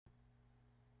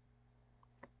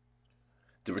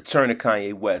The return of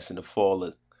Kanye West and the fall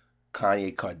of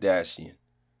Kanye Kardashian.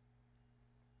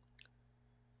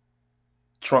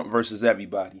 Trump versus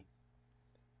everybody.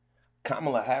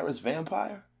 Kamala Harris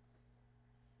vampire.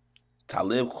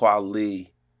 Talib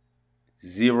Kweli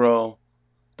 0.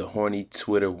 The horny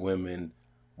Twitter women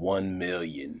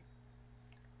 1,000,000.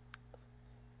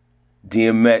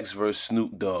 DMX versus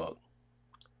Snoop Dogg.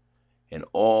 And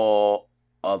all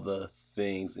other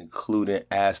things, including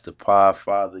Ask the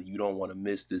Podfather. You don't want to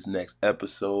miss this next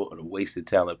episode of the Wasted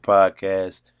Talent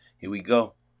Podcast. Here we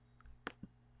go.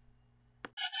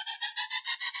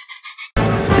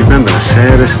 Remember, the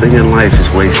saddest thing in life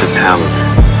is wasted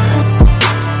talent.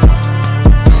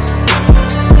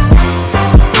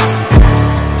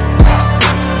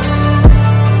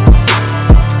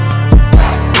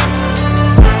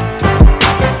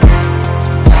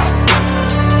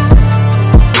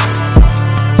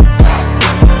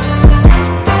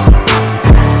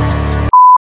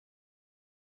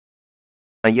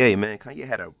 Kanye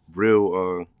had a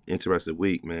real interesting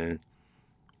week, man.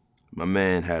 My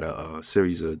man had a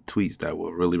series of tweets that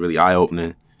were really, really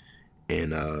eye-opening.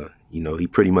 And, he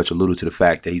pretty much alluded to the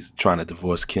fact that he's trying to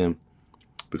divorce Kim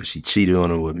because she cheated on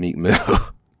him with Meek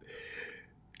Mill.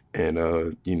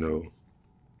 And,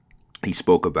 he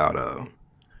spoke about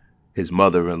his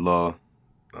mother-in-law,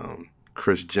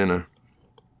 Kris Jenner,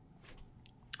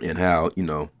 and how,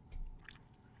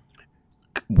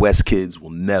 West kids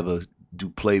will never do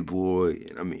Playboy.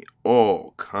 And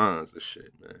all kinds of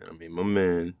shit, man. My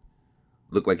man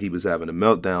looked like he was having a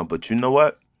meltdown. But you know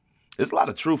what? There's a lot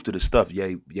of truth to the stuff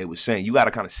Ye was saying. You got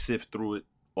to kind of sift through it,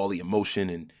 all the emotion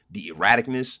and the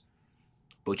erraticness.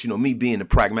 But, me being the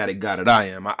pragmatic guy that I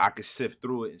am, I could sift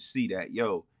through it and see that,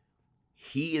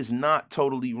 he is not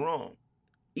totally wrong.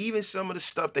 Even some of the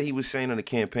stuff that he was saying on the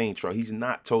campaign trail, he's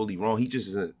not totally wrong. He just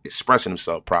isn't expressing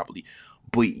himself properly.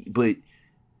 But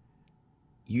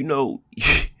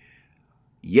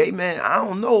Ye, man, I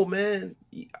don't know, man.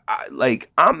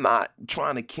 I'm not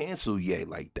trying to cancel Ye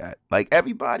like that. Like,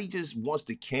 everybody just wants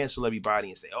to cancel everybody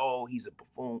and say, oh, he's a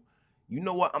buffoon. You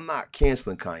know what? I'm not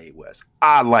canceling Kanye West.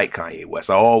 I like Kanye West.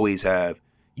 I always have.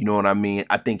 You know what I mean?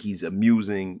 I think he's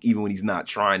amusing, even when he's not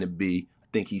trying to be. I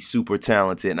think he's super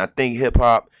talented. And I think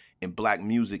hip-hop and black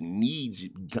music needs,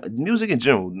 music in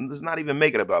general, let's not even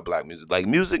make it about black music. Like,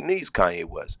 music needs Kanye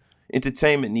West.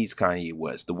 Entertainment needs Kanye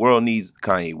West. The world needs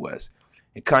Kanye West.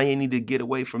 And Kanye need to get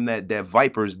away from that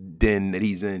Viper's den that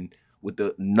he's in with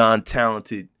the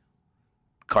non-talented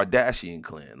Kardashian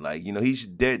clan. Like, he's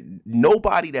dead.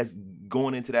 Nobody that's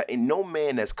going into that, and no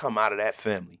man that's come out of that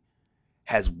family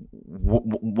has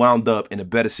wound up in a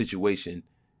better situation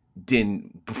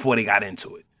than before they got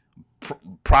into it.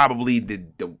 Probably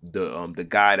the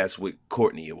guy that's with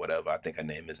Courtney or whatever, I think her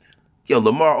name is.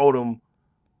 Lamar Odom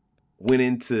went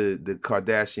into the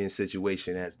Kardashian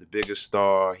situation as the biggest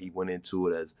star. He went into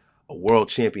it as a world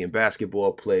champion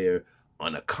basketball player,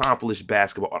 an accomplished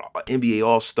basketball, an NBA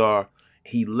All-Star.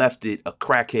 He left it a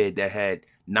crackhead that had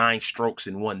 9 strokes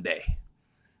in one day.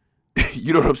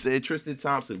 You know what I'm saying? Tristan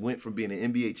Thompson went from being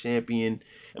an NBA champion.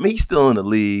 He's still in the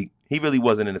league. He really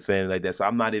wasn't in the family like that, so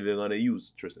I'm not even going to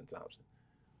use Tristan Thompson.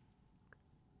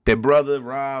 Their brother,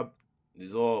 Rob,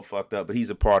 is all fucked up, but he's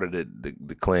a part of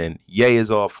the clan. Ye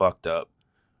is all fucked up.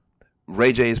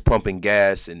 Ray J is pumping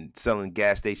gas and selling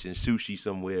gas station sushi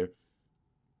somewhere.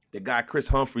 The guy, Chris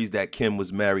Humphries, that Kim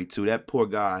was married to, that poor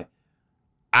guy,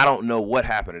 I don't know what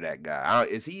happened to that guy.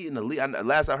 Is he in the league?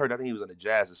 Last I heard, I think he was on the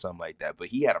Jazz or something like that. But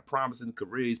he had a promising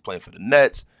career. He's playing for the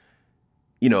Nets.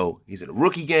 He's in a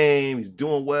rookie game. He's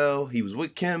doing well. He was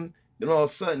with Kim. Then all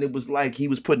of a sudden, it was like he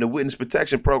was putting a witness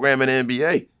protection program in the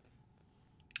NBA.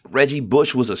 Reggie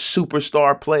Bush was a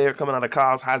superstar player coming out of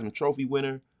college, Heisman Trophy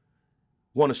winner,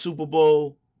 won a Super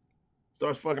Bowl,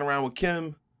 starts fucking around with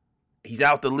Kim. He's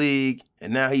out the league,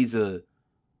 and now he's a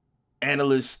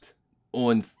analyst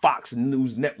on Fox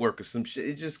News Network or some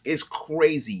shit. It's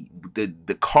crazy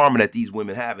the karma that these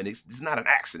women have, and it's not an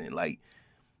accident. Like,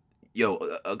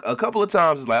 a couple of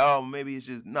times it's like, oh, maybe it's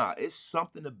just it's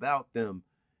something about them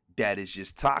that is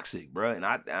just toxic, bro. And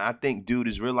I think dude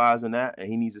is realizing that, and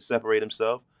he needs to separate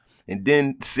himself. And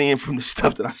then seeing from the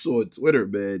stuff that I saw on Twitter,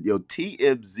 man,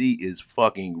 TMZ is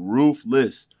fucking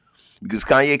ruthless, because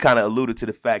Kanye kind of alluded to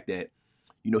the fact that,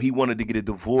 he wanted to get a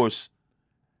divorce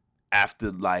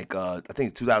after I think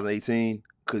it's 2018,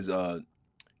 because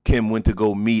Kim went to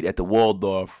go meet at the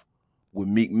Waldorf with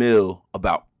Meek Mill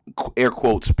about, air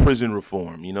quotes, prison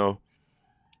reform,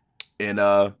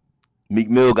 And Meek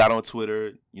Mill got on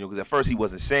Twitter, because at first he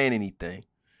wasn't saying anything,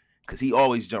 because he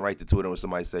always jumped right to Twitter when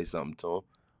somebody say something to him.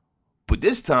 But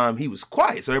this time he was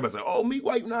quiet. So everybody's like, oh, Meek,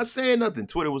 why you not saying nothing?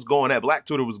 Black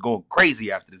Twitter was going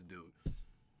crazy after this dude.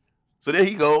 So then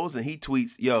he goes and he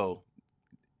tweets, yo,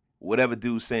 whatever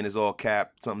dude's saying is all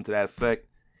cap, something to that effect.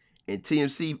 And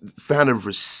TMC found the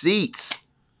receipts.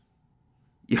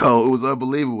 Yo, it was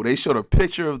unbelievable. They showed a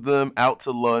picture of them out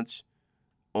to lunch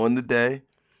on the day.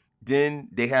 Then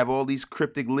they have all these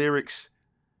cryptic lyrics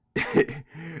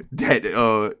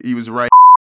that he was writing.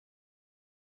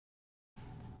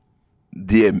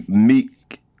 Yeah,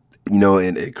 Meek,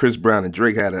 and Chris Brown and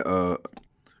Drake had a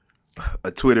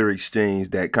Twitter exchange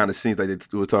that kind of seems like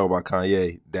they were talking about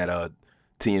Kanye that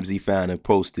TMZ found and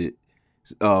posted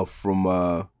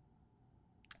from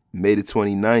May the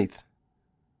 29th.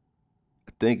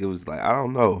 I think it was like, I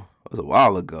don't know, it was a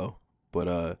while ago,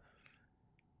 but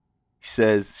he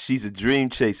says she's a dream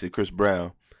chaser, Chris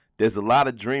Brown. There's a lot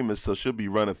of dreamers, so she'll be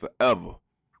running forever.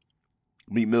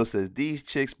 Meek Mill says these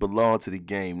chicks belong to the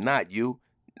game, not you.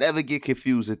 Never get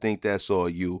confused and think that's all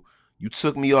you. You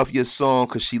took me off your song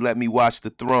because she let me watch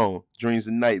The Throne, Dreams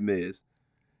and Nightmares.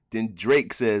 Then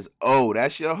Drake says, oh,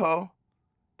 that's your hoe?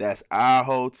 That's our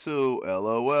hoe too,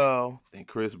 LOL. Then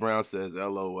Chris Brown says,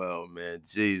 LOL, man.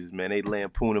 Jesus, man, they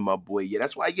lampooning my boy. Yeah,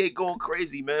 that's why he ain't going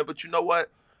crazy, man. But you know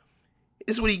what?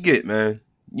 It's what he get, man.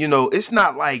 It's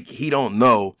not like he don't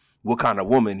know what kind of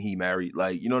woman he married.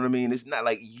 Like, you know what I mean? It's not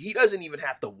like he doesn't even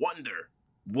have to wonder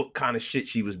what kind of shit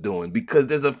she was doing because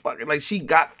there's a fucking like she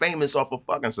got famous off of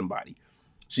fucking somebody.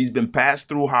 She's been passed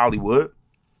through Hollywood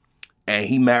and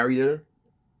he married her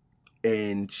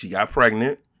and she got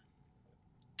pregnant.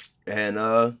 And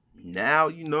now,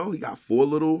 he got four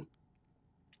little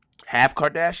half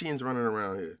Kardashians running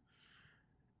around here.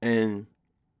 And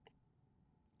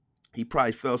he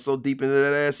probably fell so deep into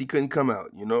that ass he couldn't come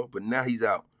out, But now he's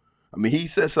out. I mean, he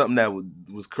said something that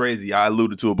was crazy. I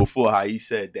alluded to it before, how he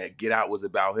said that Get Out was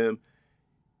about him.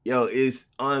 Yo, it's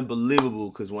unbelievable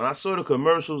because when I saw the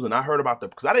commercials and I heard about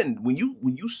because I didn't when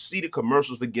you see the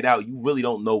commercials for Get Out, you really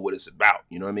don't know what it's about.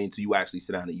 You know what I mean? Until you actually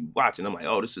sit down and you watch, and I'm like,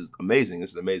 oh, this is amazing. This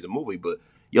is an amazing movie. But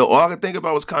yo, all I could think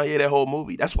about was Kanye that whole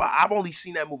movie. That's why I've only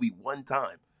seen that movie one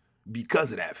time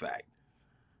because of that fact.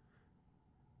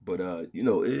 But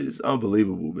it's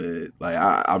unbelievable, man. Like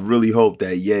I really hope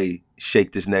that Ye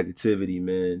shake this negativity,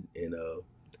 man, and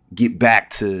get back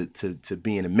to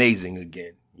being amazing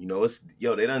again. It's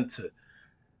they done to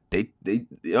they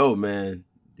yo man,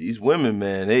 these women,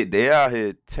 man, they out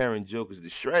here tearing jokers to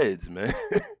shreds, man.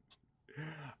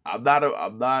 I'm not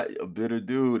a bitter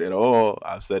dude at all.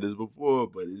 I've said this before,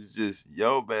 but it's just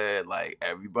man, like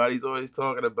everybody's always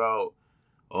talking about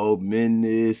oh, men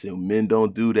this and men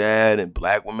don't do that, and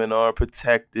black women aren't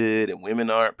protected and women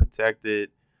aren't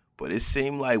protected. But it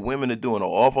seemed like women are doing an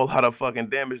awful lot of fucking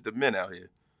damage to men out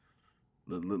here.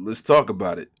 Let's talk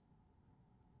about it.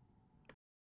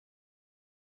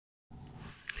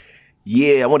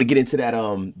 Yeah, I want to get into that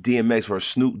DMX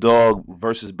versus Snoop Dogg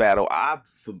versus battle.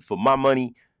 For my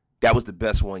money, that was the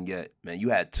best one yet, man. You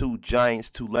had two giants,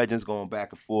 two legends going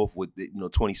back and forth with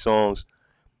 20 songs.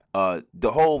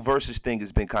 The whole versus thing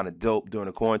has been kind of dope during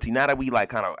the quarantine. Now that we like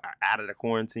kind of out of the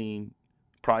quarantine,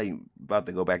 probably about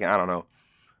to go back in. I don't know.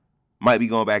 Might be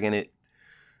going back in it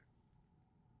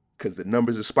because the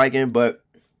numbers are spiking, but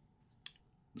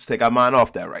let's take our mind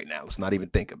off that right now. Let's not even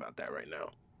think about that right now.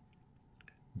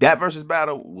 That versus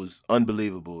battle was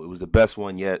unbelievable. It was the best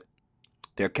one yet.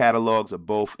 Their catalogs are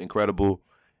both incredible,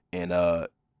 and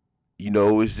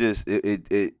it's just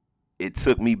it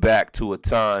took me back to a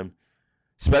time,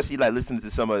 especially like listening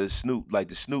to some of the Snoop, like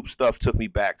the Snoop stuff took me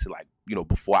back to like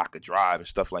before I could drive and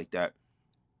stuff like that,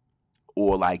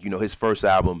 or like his first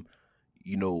album,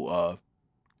 you know, uh,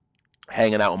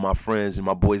 hanging out with my friends and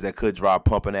my boys that could drive,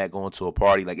 pumping that, going to a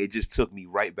party. Like it just took me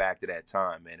right back to that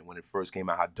time, man. And when it first came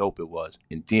out, how dope it was.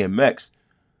 And DMX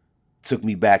took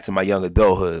me back to my young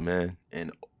adulthood, man,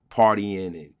 and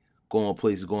partying and going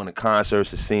places, going to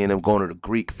concerts and seeing them, going to the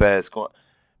Greek Fest.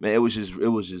 Man, it was just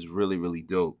really really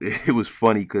dope. It was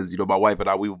funny because my wife and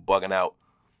I we were bugging out.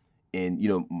 And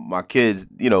my kids,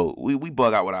 we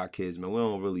bug out with our kids, man. We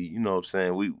don't really, what I'm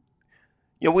saying,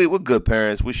 we're good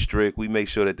parents. We're strict. We make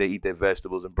sure that they eat their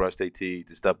vegetables and brush their teeth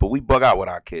and stuff. But we bug out with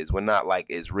our kids. We're not like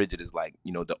as rigid as like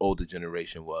the older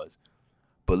generation was.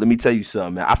 But let me tell you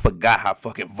something, man. I forgot how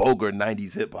fucking vulgar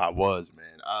 '90s hip hop was,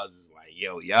 man. I was just like,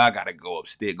 yo, y'all gotta go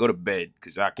upstairs, go to bed,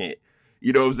 cause y'all can't.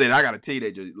 You know what I'm saying? I got a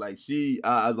teenager. Like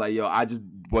I was like, yo, I just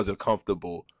wasn't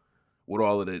comfortable with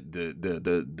all of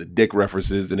the dick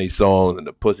references in these songs and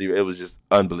the pussy. It was just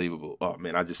unbelievable. Oh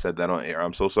man, I just said that on air.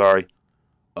 I'm so sorry.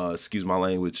 Excuse my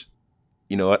language.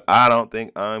 You know what? I don't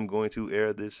think I'm going to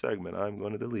air this segment. I'm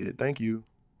going to delete it. Thank you.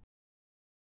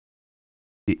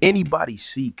 Did anybody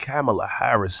see Kamala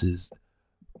Harris's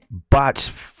botched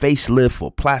facelift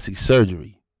or plastic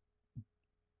surgery?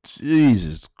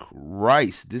 Jesus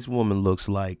Christ, this woman looks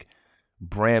like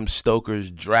Bram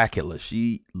Stoker's Dracula.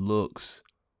 She looks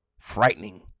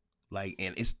frightening. Like,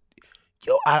 and it's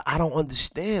I don't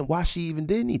understand why she even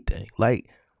did anything. Like,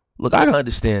 look, I can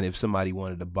understand if somebody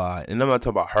wanted to buy, and I'm not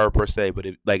talking about her per se, but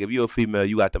if you're a female,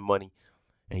 you got the money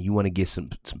and you want to get some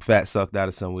fat sucked out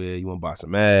of somewhere, you want to buy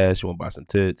some ass, you want to buy some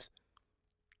tits.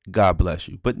 God bless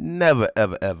you, but never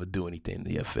ever ever do anything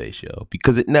to your face, yo,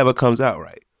 because it never comes out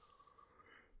right.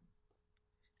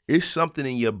 It's something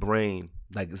in your brain,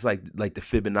 like it's like the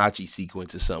Fibonacci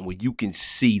sequence or something, where you can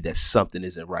see that something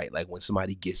isn't right. Like when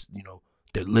somebody gets,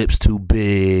 their lips too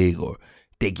big, or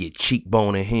they get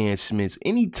cheekbone enhancements.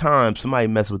 Anytime somebody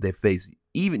messes with their face,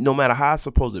 even no matter how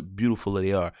supposed beautiful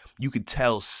they are, you can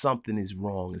tell something is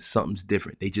wrong and something's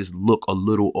different. They just look a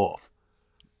little off.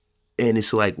 And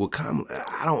it's like, well,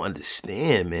 I don't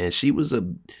understand, man. She was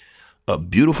a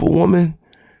beautiful woman,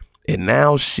 and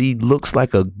now she looks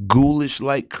like a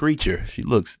ghoulish-like creature. She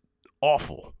looks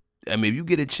awful. I mean, if you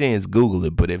get a chance, Google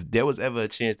it. But if there was ever a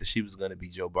chance that she was going to be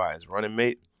Joe Biden's running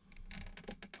mate,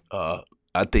 uh,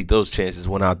 I think those chances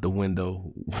went out the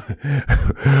window.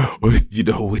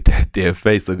 With that there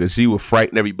face look, she would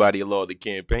frighten everybody along the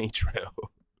campaign trail.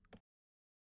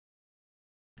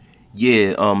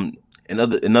 Yeah.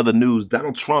 Another news.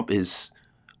 Donald Trump is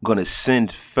going to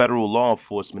send federal law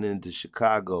enforcement into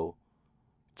Chicago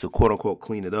to quote unquote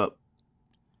clean it up.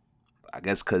 I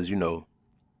guess because that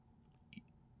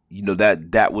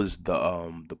was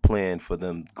the plan for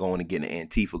them going and getting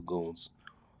Antifa goons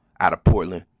out of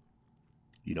Portland.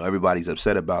 Everybody's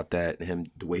upset about that. Him,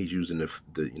 the way he's using the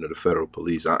federal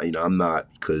police. I'm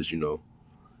not, because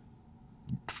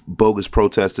bogus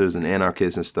protesters and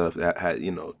anarchists and stuff that had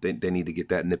they need to get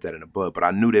that nipped that in the bud. But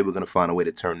I knew they were going to find a way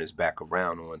to turn this back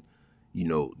around on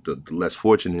the less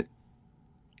fortunate.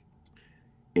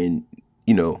 And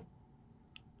you know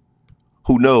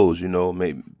who knows,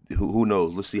 maybe who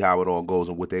knows. Let's see how it all goes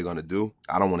and what they're going to do.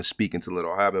 I don't want to speak until it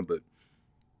all happens, but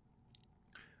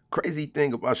crazy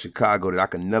thing about Chicago that I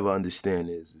can never understand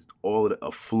is all of the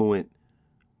affluent,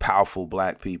 powerful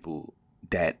black people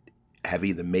that have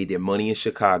either made their money in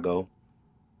Chicago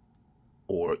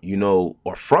or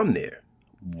or from there.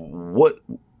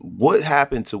 What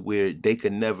happened to where they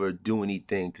could never do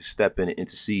anything to step in and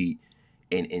intercede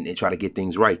and try to get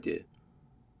things right there?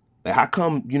 Like, how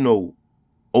come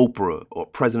Oprah or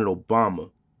President Obama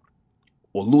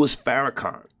or Louis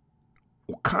Farrakhan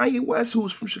or Kanye West, who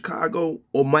was from Chicago,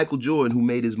 or Michael Jordan, who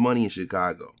made his money in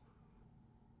Chicago,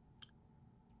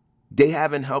 they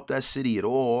haven't helped that city at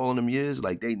all in them years?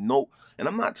 Like, they know. And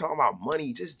I'm not talking about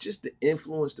money, just the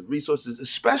influence, the resources,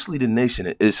 especially the Nation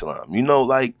of Islam.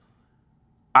 Like,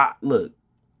 I look,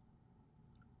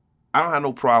 I don't have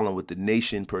no problem with the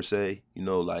nation per se.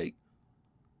 Like,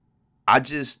 I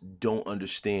just don't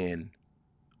understand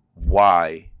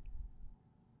why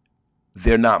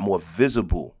they're not more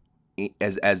visible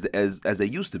as they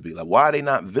used to be. Like, why are they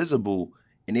not visible?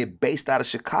 And they're based out of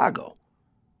Chicago,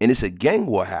 and it's a gang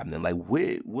war happening. Like,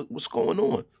 what's going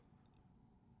on?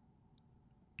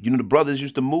 The brothers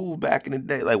used to move back in the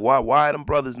day. Like, why are them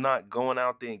brothers not going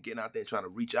out there and getting out there and trying to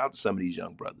reach out to some of these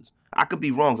young brothers? I could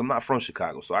be wrong, 'cause I'm not from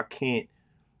Chicago, so I can't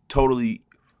totally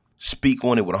speak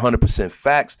on it with 100%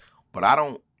 facts. But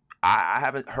I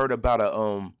haven't heard about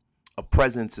a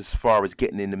presence as far as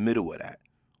getting in the middle of that,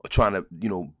 or trying to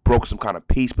broker some kind of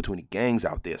peace between the gangs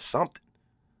out there. Something,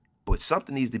 but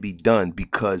something needs to be done,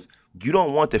 because you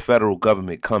don't want the federal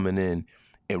government coming in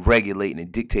and regulating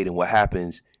and dictating what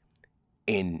happens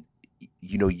in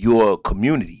your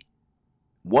community.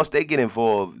 Once they get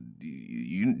involved,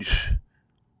 you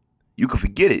can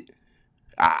forget it.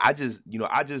 I just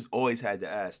always had to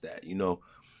ask that. I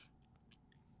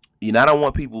don't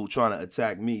want people trying to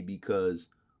attack me because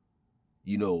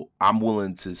I'm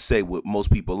willing to say what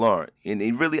most people aren't. And I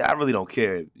really don't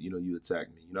care if you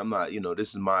attack me. I'm not. This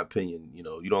is my opinion.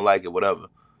 You don't like it, whatever.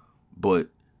 But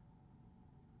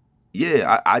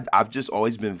yeah, I've just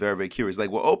always been very, very curious.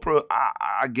 Like, well, Oprah,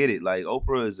 I get it. Like,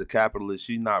 Oprah is a capitalist.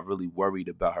 She's not really worried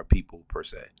about her people per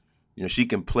se. She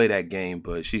can play that game,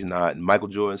 but she's not. And Michael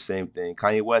Jordan, same thing.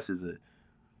 Kanye West is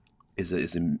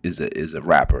a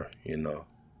rapper.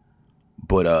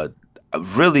 But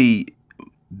really,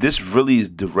 this really is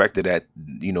directed at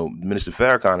Minister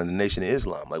Farrakhan and the Nation of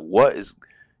Islam. Like, what is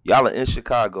y'all are in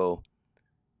Chicago?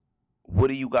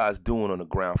 What are you guys doing on the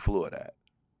ground floor of that?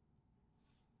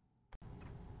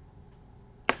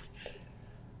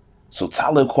 So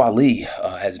Talib Kweli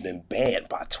has been banned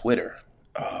by Twitter.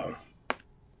 Uh,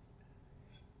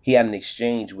 he had an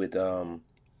exchange with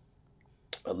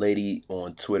a lady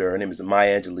on Twitter. Her name is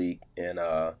Maya Angelique, and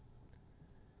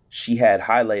she had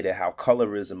highlighted how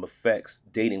colorism affects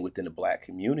dating within the black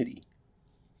community.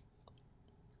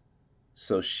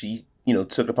 So she,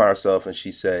 took it upon herself and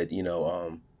she said,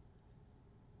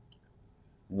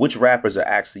 which rappers are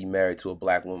actually married to a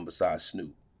black woman besides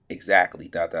Snoop? Exactly.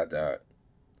 Dot dot dot.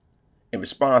 In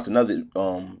response, another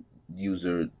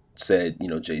user said,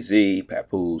 Jay Z,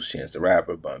 Papoose, Chance the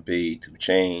Rapper, Bun B, Two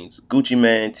Chains, Gucci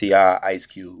Man, T.I., Ice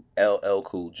Cube, LL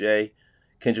Cool J,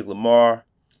 Kendrick Lamar,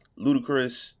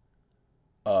 Ludacris,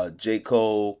 J.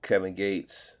 Cole, Kevin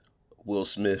Gates, Will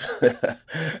Smith,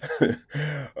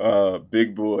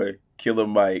 Big Boy, Killer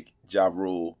Mike, Ja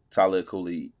Rule, Talib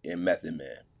Kweli, and Method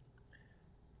Man.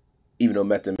 Even though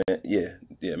Method Man, yeah,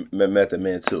 Method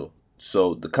Man too.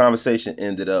 So the conversation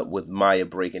ended up with Maya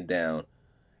breaking down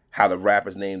how the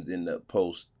rappers named in the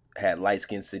post had light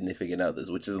skinned significant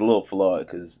others, which is a little flawed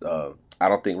because I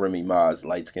don't think Remy Ma is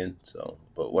light skinned. So,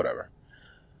 but whatever.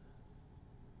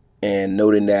 And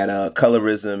noting that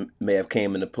colorism may have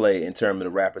came into play in terms of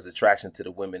the rapper's attraction to the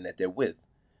women that they're with.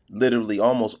 Literally,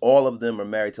 almost all of them are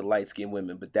married to light skinned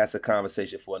women, but that's a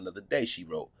conversation for another day, she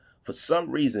wrote. For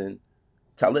some reason,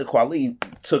 Talib Kweli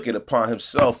took it upon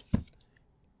himself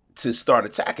to start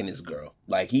attacking this girl.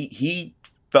 Like he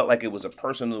felt like it was a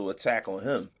personal attack on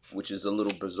him, which is a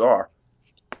little bizarre.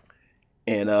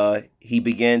 And he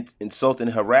began insulting,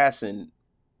 harassing,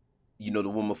 the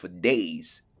woman for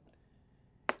days.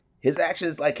 His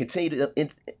actions like continued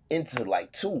into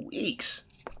like 2 weeks,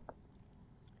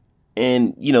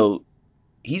 and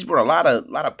he's brought a lot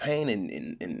of pain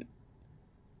and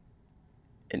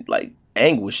like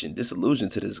anguish and disillusion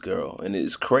to this girl, and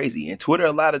it's crazy. And Twitter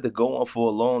allowed it to go on for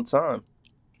a long time.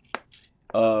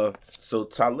 So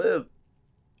Talib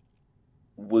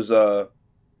was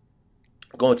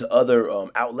going to other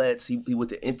outlets. He went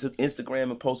to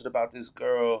Instagram and posted about this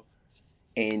girl,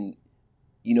 and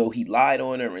he lied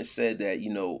on her and said that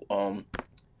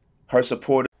her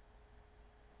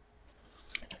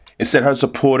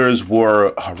supporters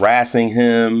were harassing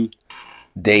him.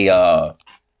 They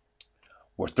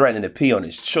were threatening to pee on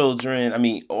his children. I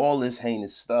mean, all this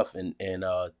heinous stuff, and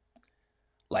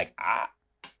like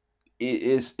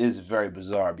it's very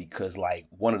bizarre because like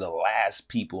one of the last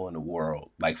people in the world,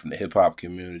 like from the hip hop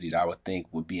community, that I would think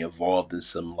would be involved in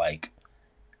some like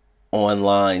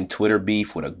online Twitter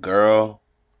beef with a girl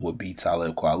would be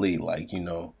Talib Kweli. Like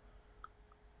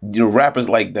rappers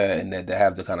like that and that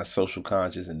have the kind of social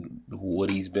conscious and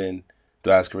what he's been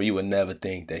throughout his career, you would never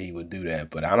think that he would do that.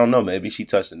 But I don't know. Maybe she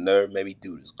touched a nerve. Maybe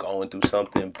dude is going through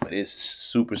something. But it's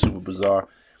super super bizarre.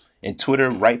 And Twitter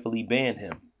rightfully banned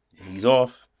him. He's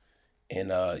off.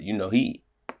 And he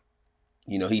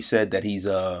said that he's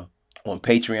on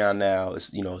Patreon now.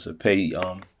 It's a pay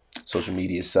social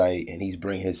media site, and he's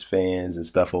bringing his fans and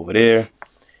stuff over there.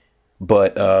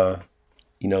 But Talib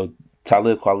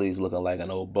Kweli is looking like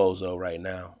an old bozo right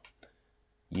now.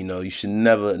 You should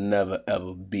never, never,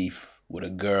 ever beef with a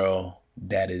girl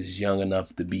that is young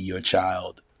enough to be your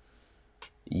child.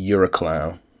 You're a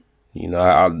clown.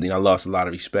 I lost a lot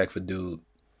of respect for dude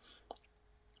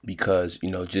because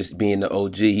just being the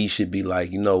OG, he should be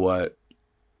like, you know what,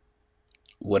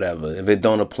 whatever. If it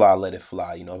don't apply, let it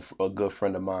fly. A good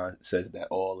friend of mine says that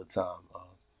all the time.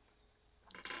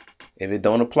 If it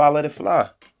don't apply, let it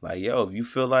fly. Like, yo, if you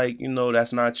feel like,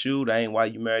 that's not you, that ain't why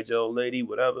you married your old lady,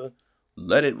 whatever,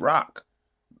 let it rock.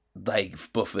 Like,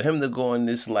 but for him to go in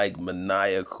this, like,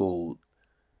 maniacal,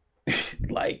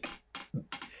 like,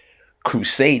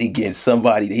 crusade against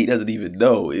somebody that he doesn't even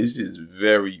know, it's just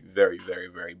very, very, very,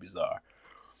 very bizarre.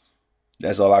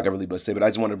 That's all I can really but say. But I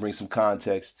just want to bring some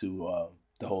context to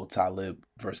the whole Talib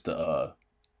versus the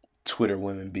Twitter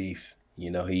women beef.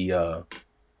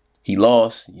 He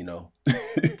lost, he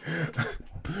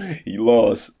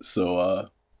lost. So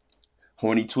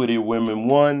horny Twitter women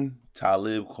won,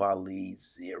 Talib Kweli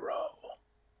 0.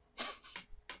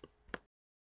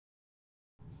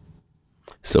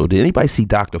 So did anybody see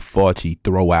Dr. Fauci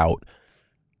throw out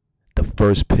the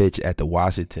first pitch at the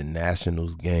Washington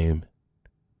Nationals game?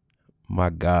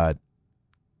 My God,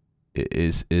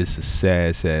 it's a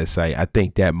sad, sad sight. I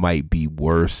think that might be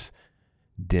worse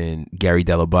than Gary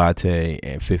Delabate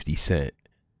and 50 Cent.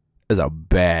 It's a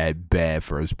bad, bad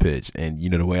first pitch. And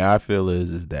the way I feel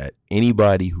is that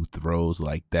anybody who throws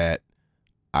like that,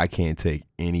 I can't take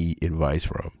any advice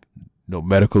from. No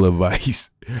medical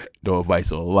advice, no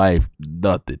advice on life,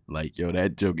 nothing. Like, yo,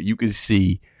 that joke, you can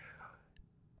see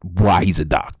why he's a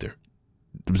doctor.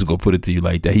 I'm just gonna put it to you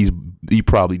like that. He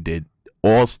probably did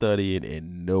all studying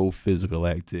and no physical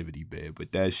activity, man.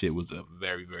 But that shit was a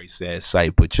very, very sad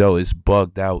sight. But yo, it's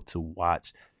bugged out to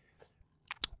watch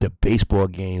the baseball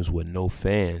games with no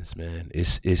fans, man,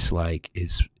 it's like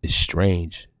it's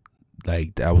strange.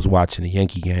 Like I was watching a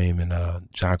Yankee game and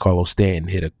Giancarlo Stanton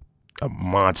hit a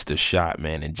monster shot,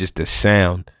 man, and just the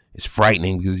sound is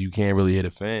frightening because you can't really hear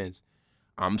the fans.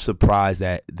 I'm surprised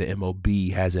that the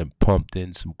MLB hasn't pumped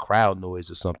in some crowd noise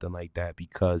or something like that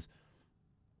because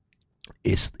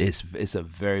it's a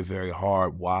very very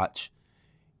hard watch.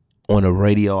 On the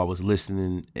radio, I was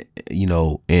listening,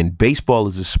 and baseball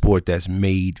is a sport that's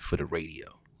made for the radio.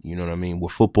 You know what I mean? Where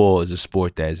football is a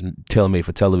sport that's tailor-made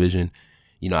for television.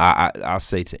 I'll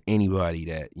say to anybody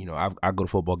that, I go to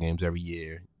football games every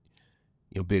year.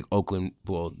 Big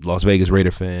Las Vegas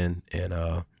Raider fan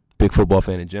and big football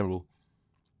fan in general.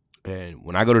 And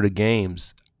when I go to the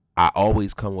games, I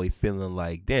always come away feeling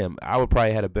like, damn, I would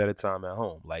probably had a better time at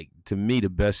home. Like, to me, the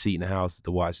best seat in the house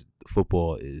to watch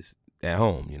football is at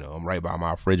home. I'm right by my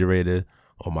refrigerator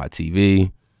or my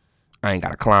TV. I ain't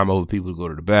got to climb over people to go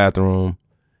to the bathroom.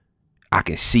 I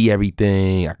can see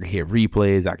everything. I can hear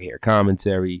replays. I can hear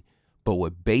commentary. But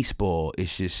with baseball,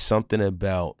 it's just something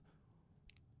about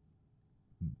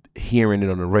hearing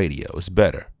it on the radio. It's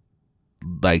better.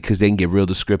 Like, because they can get real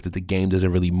descriptive. The game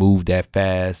doesn't really move that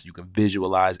fast. You can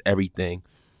visualize everything.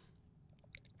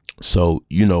 So,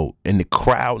 and the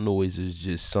crowd noise is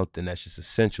just something that's just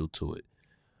essential to it.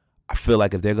 I feel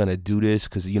like if they're going to do this,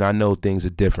 because, I know things are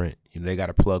different. They got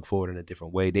to plug forward in a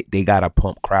different way. They got to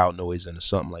pump crowd noise into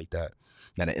something like that.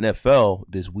 Now, the NFL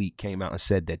this week came out and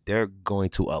said that they're going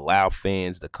to allow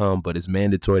fans to come, but it's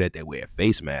mandatory that they wear a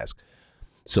face mask.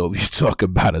 So if you talk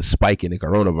about a spike in the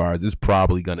coronavirus, it's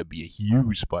probably going to be a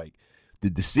huge spike.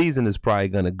 The season is probably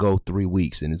going to go 3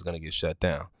 weeks and it's going to get shut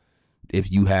down. If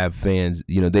you have fans,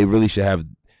 they really should have.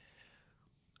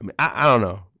 I mean, I don't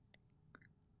know.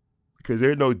 Because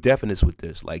there's no definites with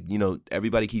this. Like,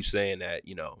 everybody keeps saying that,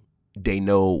 they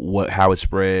know how it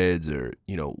spreads or,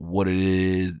 what it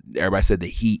is. Everybody said the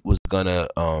heat was going to,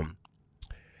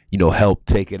 help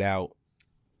take it out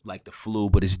like the flu,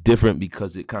 but it's different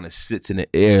because it kind of sits in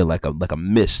the air like a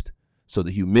mist. So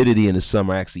the humidity in the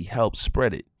summer actually helps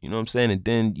spread it. You know what I'm saying? And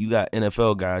then you got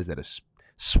NFL guys that are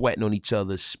sweating on each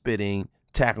other, spitting,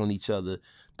 tackling each other.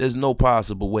 There's no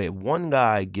possible way. If one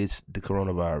guy gets the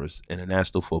coronavirus in the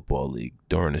National Football League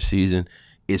during the season,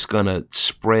 it's going to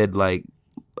spread like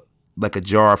a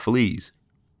jar of fleas.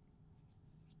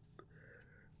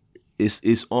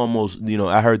 It's almost,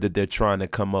 I heard that they're trying to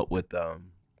come up with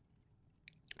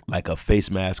like a face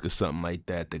mask or something like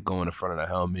that go in the front of the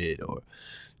helmet or,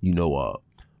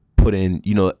 put in,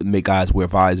 make guys wear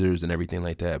visors and everything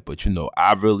like that. But,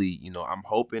 I really, I'm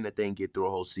hoping that they can get through a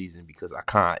whole season because I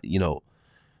can't,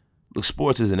 look,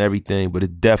 sports isn't everything, but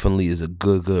it definitely is a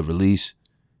good release.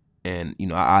 And,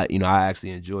 I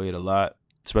actually enjoy it a lot,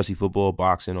 especially football,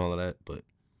 boxing, all of that. But,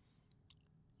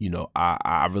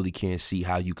 I really can't see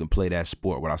how you can play that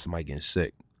sport without somebody getting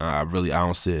sick. I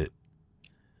don't see it.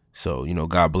 So,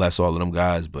 God bless all of them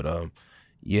guys. But,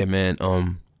 yeah, man,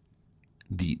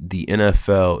 the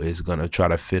NFL is going to try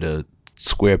to fit a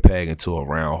square peg into a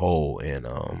round hole and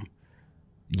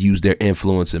use their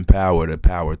influence and power to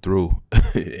power through.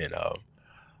 And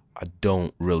I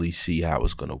don't really see how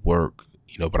it's going to work,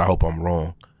 but I hope I'm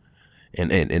wrong.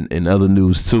 And in other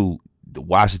news, too, the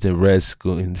Washington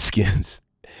Redskins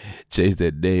changed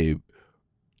their name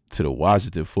to the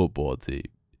Washington football team.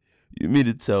 You mean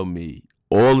to tell me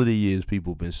all of the years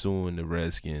people have been suing the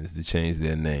Redskins to change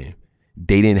their name,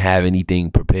 they didn't have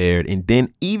anything prepared? And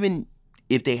then even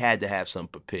if they had to have something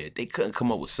prepared, they couldn't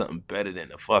come up with something better than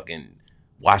the fucking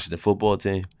Washington football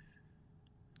team.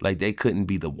 Like, they couldn't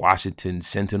be the Washington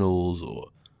Sentinels or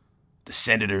the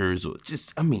Senators or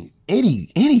just, any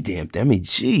damn thing.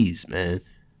 Jeez, man.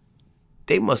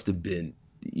 They must have been,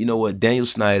 you know what? Daniel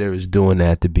Snyder is doing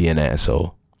that to be an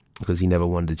asshole because he never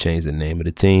wanted to change the name of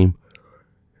the team.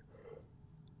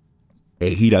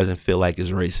 And he doesn't feel like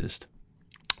it's racist.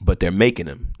 But they're making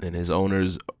him. And his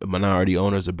minority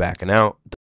owners are backing out.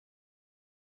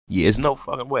 Yeah, there's no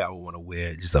fucking way I would want to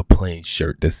wear just a plain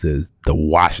shirt that says the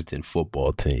Washington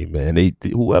football team, man. They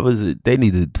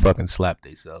need to fucking slap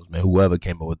themselves, man. Whoever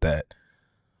came up with that.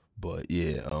 But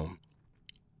yeah,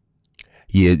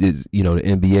 it's, the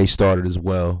NBA started as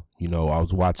well. I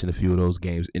was watching a few of those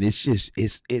games, and it's just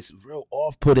it's real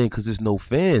off-putting because there's no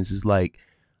fans. It's like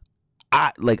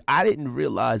I didn't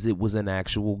realize it was an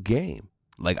actual game.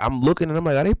 Like, I'm looking and I'm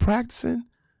like, are they practicing?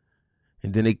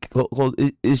 And then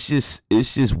it's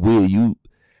just weird.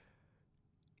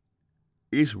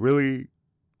 It's really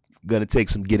gonna take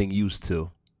some getting used to.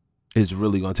 It's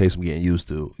really gonna take some getting used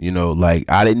to. Like,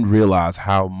 I didn't realize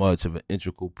how much of an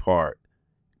integral part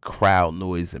crowd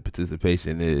noise and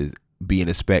participation is being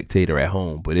a spectator at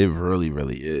home, but it really,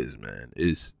 really is, man.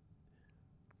 It's,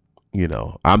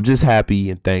 I'm just happy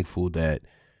and thankful that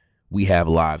we have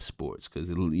live sports because,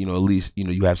 at least,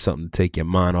 you have something to take your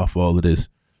mind off all of this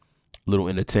little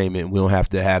entertainment. We don't have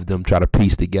to have them try to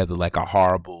piece together like a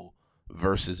horrible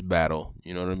versus battle.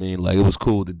 You know what I mean? Like, it was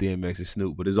cool to DMX and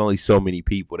Snoop, but there's only so many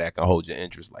people that can hold your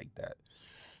interest like that.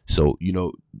 So,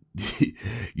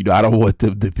 I don't want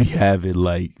them to be having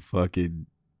like fucking,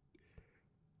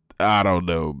 I don't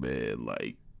know, man,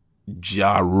 like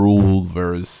Ja Rule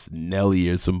versus Nelly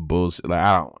or some bullshit. Like,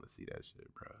 I don't want to see that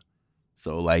shit, bro.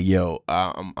 So, like, yo,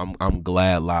 I'm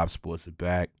glad live sports are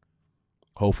back.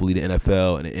 Hopefully, the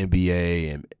NFL and the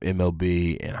NBA and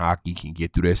MLB and hockey can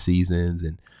get through their seasons,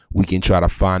 and we can try to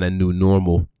find a new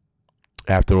normal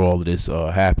after all of this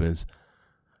happens.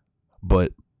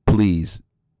 But please,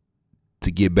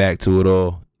 to get back to it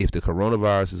all, if the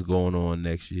coronavirus is going on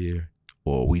next year,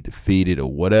 or we defeat it,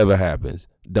 or whatever happens,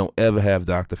 don't ever have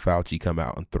Dr. Fauci come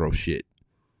out and throw shit.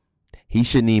 He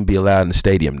shouldn't even be allowed in the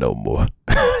stadium no more.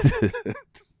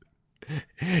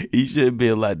 He shouldn't be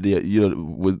allowed.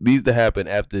 What needs to happen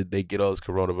after they get all this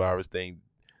coronavirus thing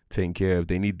taken care of,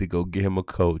 they need to go get him a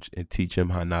coach and teach him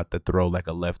how not to throw like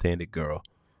a left-handed girl.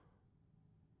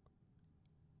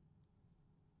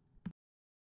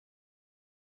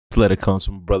 This letter comes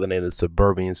from a brother named the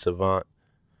Suburban Savant.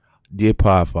 Dear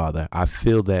Podfather, I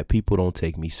feel that people don't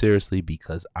take me seriously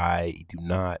because I do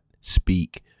not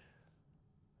speak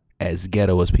as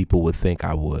ghetto as people would think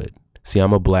I would. See,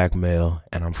 I'm a black male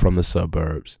and I'm from the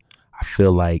suburbs. I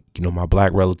feel like, my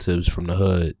black relatives from the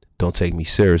hood don't take me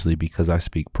seriously because I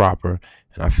speak proper.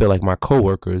 And I feel like my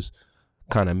coworkers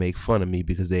kind of make fun of me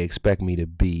because they expect me to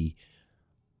be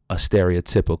a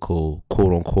stereotypical,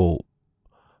 quote unquote,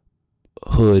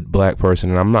 hood black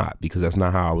person. And I'm not, because that's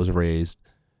not how I was raised.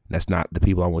 That's not the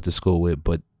people I went to school with.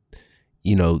 But,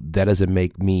 that doesn't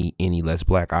make me any less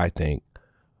black, I think.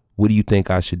 What do you think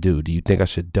I should do? Do you think I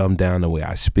should dumb down the way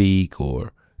I speak,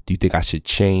 or do you think I should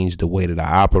change the way that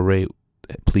I operate?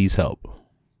 Please help.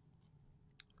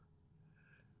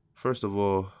 First of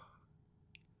all,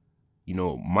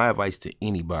 my advice to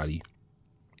anybody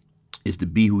is to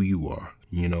be who you are.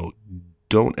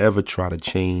 Don't ever try to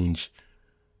change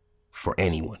for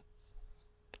anyone.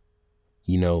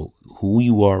 Who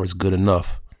you are is good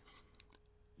enough.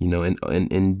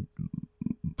 And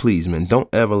please, man, don't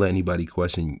ever let anybody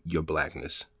question your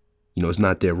blackness. It's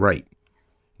not their right.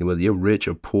 Whether you're rich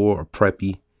or poor or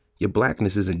preppy, your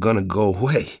blackness isn't gonna go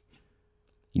away.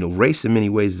 Race in many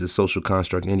ways is a social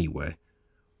construct anyway.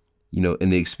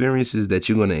 And the experiences that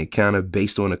you're gonna encounter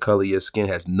based on the color of your skin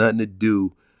has nothing to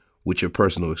do with your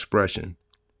personal expression.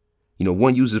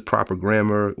 One uses proper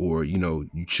grammar, or, you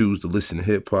choose to listen to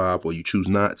hip hop, or you choose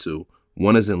not to.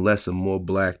 One isn't less or more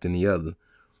black than the other.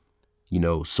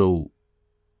 So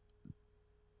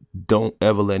don't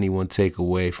ever let anyone take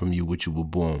away from you what you were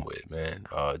born with, man.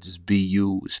 Just be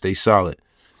you, stay solid.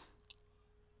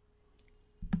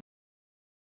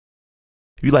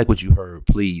 If you like what you heard,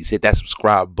 please hit that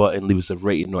subscribe button, leave us a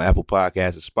rating on Apple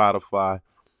Podcasts and Spotify.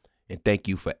 And thank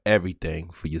you for everything,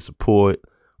 for your support,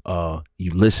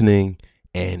 you listening,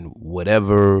 and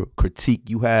whatever critique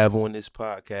you have on this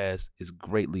podcast is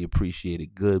greatly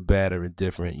appreciated. Good, bad, or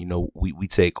indifferent. We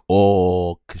take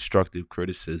all constructive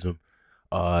criticism.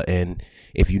 And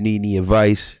if you need any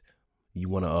advice, you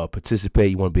want to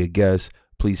participate, you want to be a guest,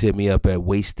 please hit me up at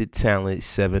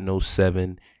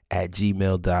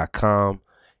wastedtalent707@gmail.com.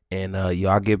 And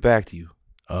I'll get back to you.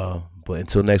 But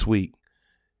until next week,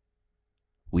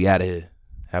 we out of here.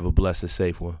 Have a blessed and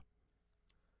safe one.